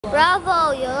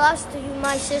Bravo, you lost to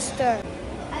my sister.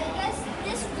 I guess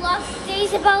this vlog today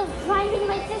is about finding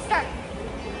my sister.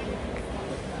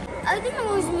 I think it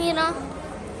was Mira.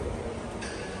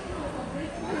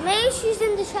 Maybe she's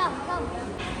in the shop. Come.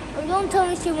 Or don't tell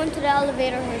me she went to the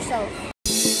elevator herself.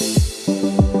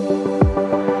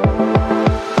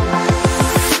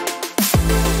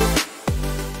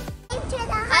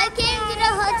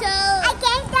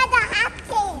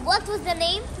 What was the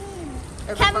name?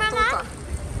 Cameraman?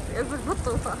 Ibn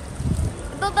Battuta.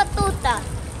 Ibn Battuta.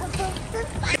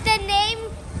 The name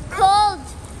called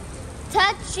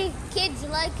Touch Kids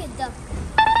Like a Duck.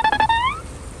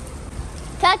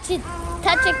 Touch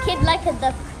a kid like a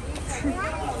duck.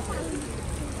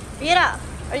 Mira,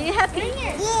 are you happy?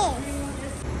 Yes.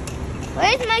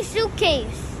 Where's my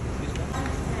suitcase?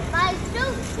 My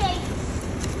suitcase.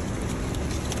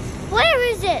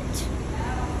 Where is it?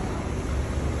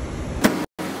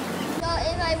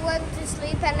 If I want to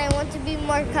sleep and I want to be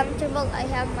more comfortable, I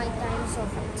have my dinosaur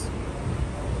friends.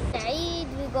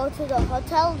 We go to the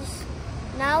hotels.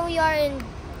 Now we are in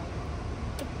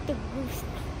the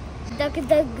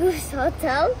Goose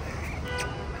Hotel.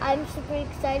 I'm super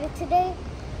excited today.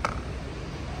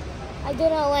 I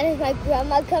don't know when is my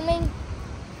grandma coming.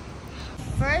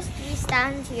 First, we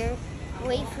stand here,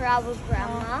 wait for our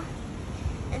grandma.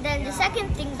 And then the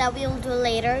second thing that we'll do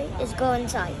later is go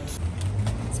inside.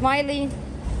 Smiley.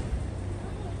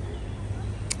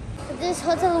 This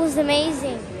hotel was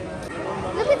amazing.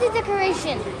 Look at the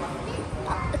decoration.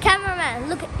 The cameraman,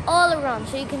 look all around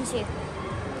so you can see.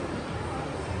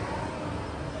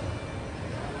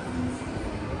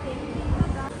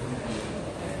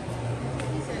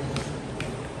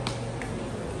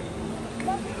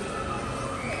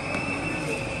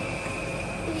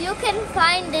 If you can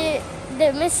find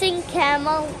the missing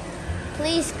camel,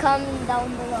 please comment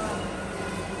down below.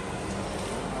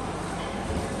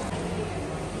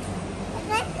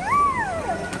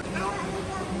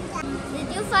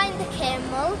 Did you find the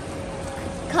camel?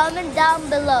 Comment down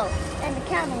below. And the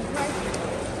camel, right?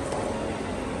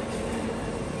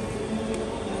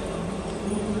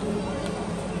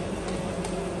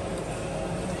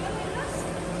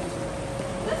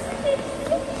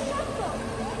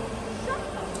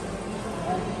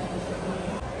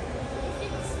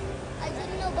 I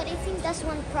didn't know, but I think that's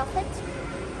one prophet.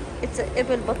 It's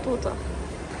Ibn Battuta.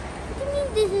 What do you mean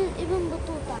this is Ibn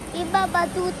Battuta? Ibn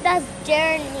Battuta's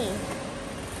journey.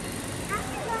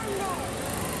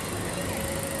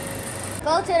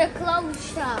 Go to the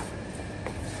clothes shop.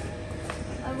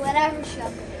 Or whatever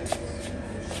shop it is.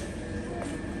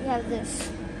 You have this.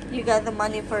 You got the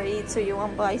money for it, so you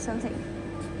want to buy something?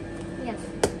 Yes.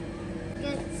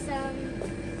 Get some.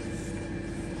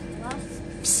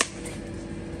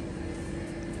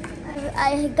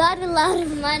 I got a lot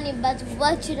of money, but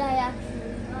what should I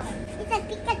actually buy? It's a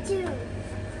Pikachu.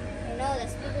 I know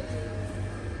that's Pikachu.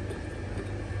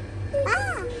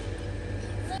 Ah!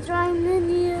 Try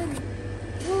Minion.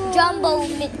 Jumbo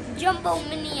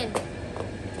Minion.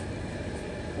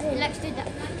 Let's do that.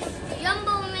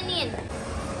 Jumbo Minion.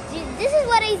 See, this is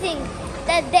what I think.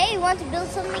 That they want to build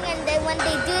something and then when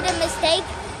they do the mistake,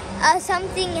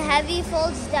 something heavy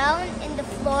falls down in the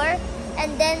floor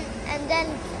and then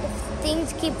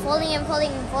things keep falling and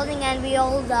falling and falling and we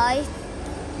all die.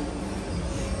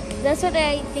 That's what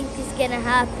I think is gonna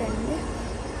happen.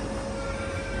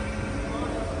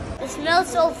 It smells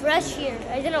so fresh here.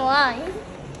 I don't know why.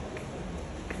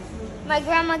 My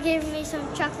grandma gave me some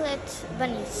chocolate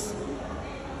bunnies.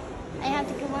 I have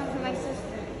to get one for my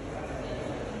sister.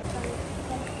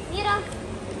 Mira.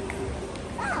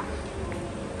 Ah.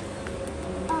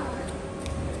 Ah.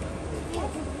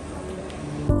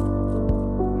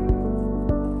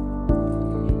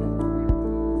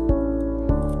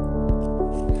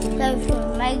 That's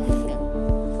amazing.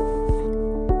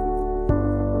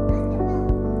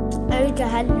 I need to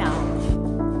head now.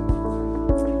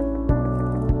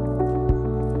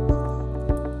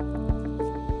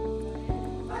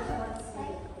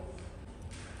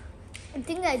 I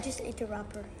think I just ate a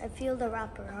wrapper. I feel the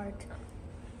wrapper hard.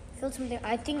 I feel something.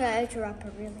 I think I ate a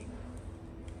wrapper, really.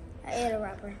 I ate a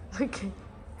wrapper. Okay.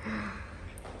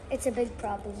 It's a big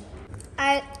problem.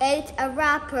 I ate a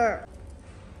wrapper.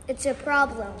 It's a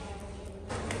problem.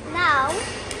 Now,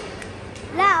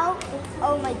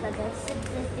 oh my goodness.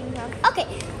 This thing okay,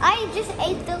 I just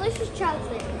ate delicious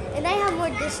chocolate. And I have more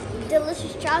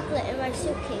delicious chocolate in my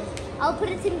suitcase. I'll put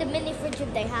it in the mini fridge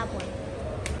if they have one.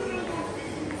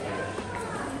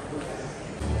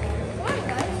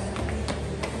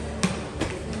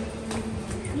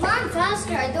 Come on,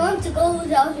 faster. I don't want to go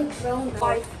without a drone.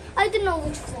 5. I don't know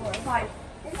which floor. 5.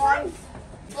 5.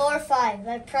 Floor 5.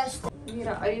 I pressed it.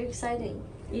 Mira, are you excited?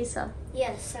 Isa.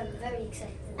 Yes, I'm very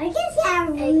excited. I can see our I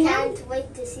room. can't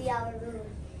wait to see our room.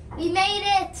 We made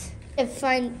it!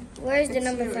 Where's the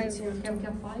number 512?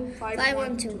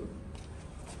 512.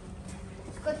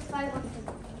 Let's go to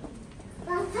 512.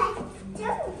 152.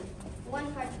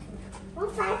 152.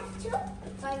 152.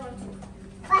 512.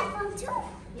 512.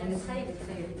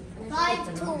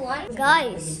 521.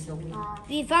 Guys,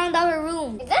 we found our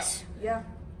room. Like this? Yeah.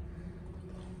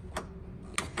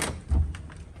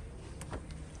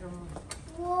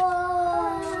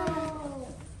 Whoa.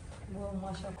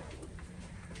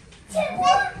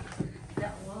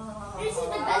 This is the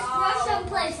best Russian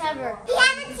place ever. We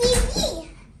have a TV.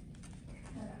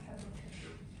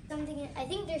 I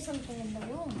think there's something in the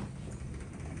room.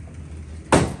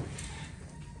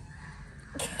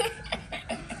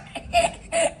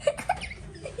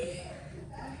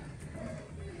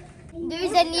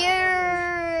 There's a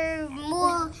near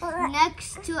mall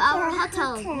next to our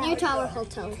hotel, near to our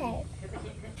hotel.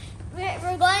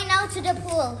 We're going now to the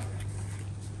pool.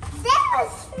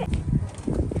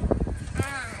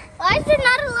 Why is there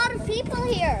not a lot of people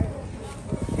here?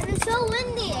 And it's so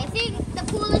windy. I think the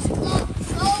pool is closed.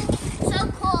 So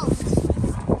cold.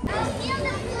 I'll feel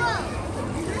the pool.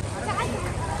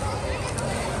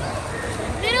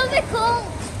 Little bit cold.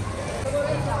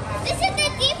 This is the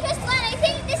deepest one. I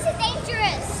think this is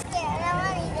dangerous.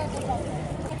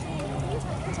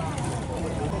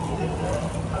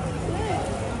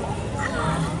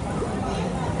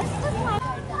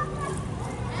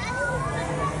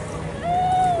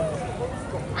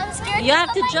 I'm scared. You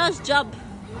have to just jump.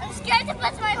 I'm scared to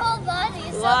touch my whole body.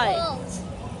 It's Why? so cold.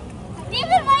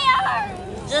 Even my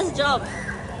arms. Just jump.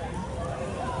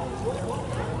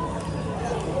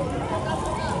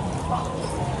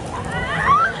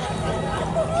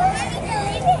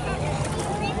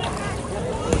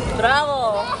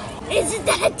 Bravo. It's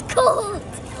that cold.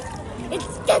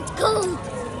 It's that cold.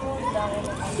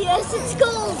 Yes, it's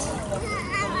cold.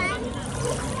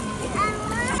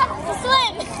 To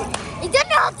swim. I don't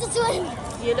know how to swim.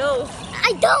 You know.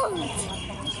 I don't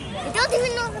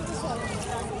even know how to swim.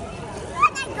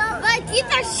 My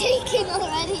teeth are shaking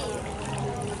already.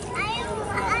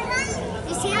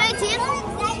 You see my teeth?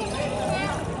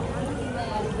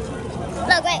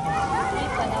 Look, wait.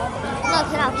 Look,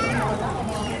 look.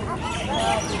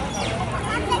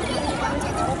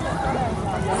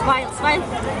 Smile, smile.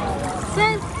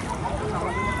 Smile.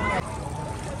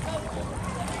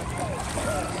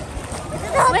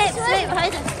 Wait, wait,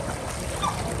 hide it.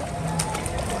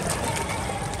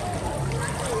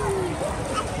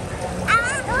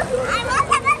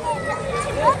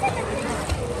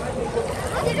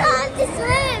 I don't know how to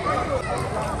swim.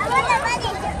 I want to run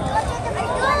it.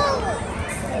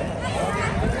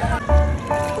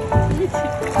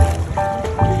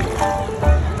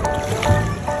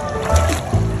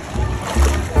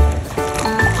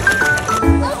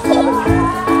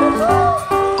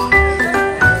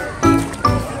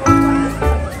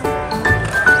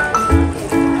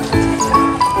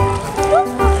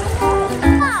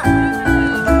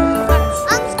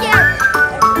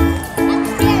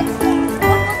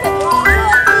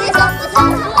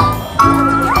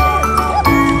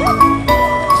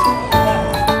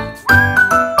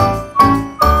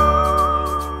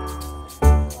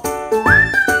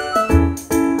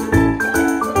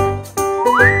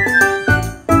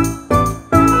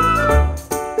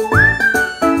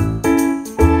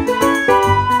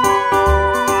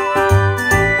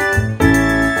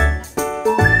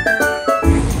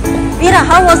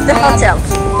 How was the hotel?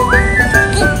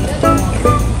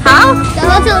 How? The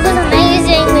hotel was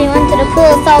amazing. We went to the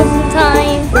pool 1,000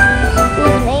 times. It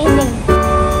was amazing.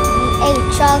 We ate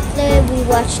chocolate. We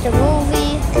watched a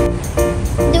movie.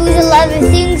 There was a lot of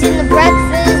things in the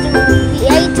breakfast.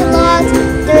 We ate a lot.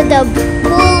 The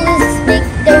pool was big.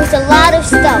 There was a lot of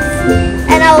stuff.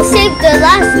 And I will save the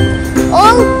last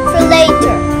all for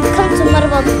later. Come to Ibn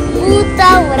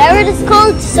Battuta, whatever it is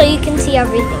called, so you can see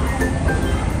everything.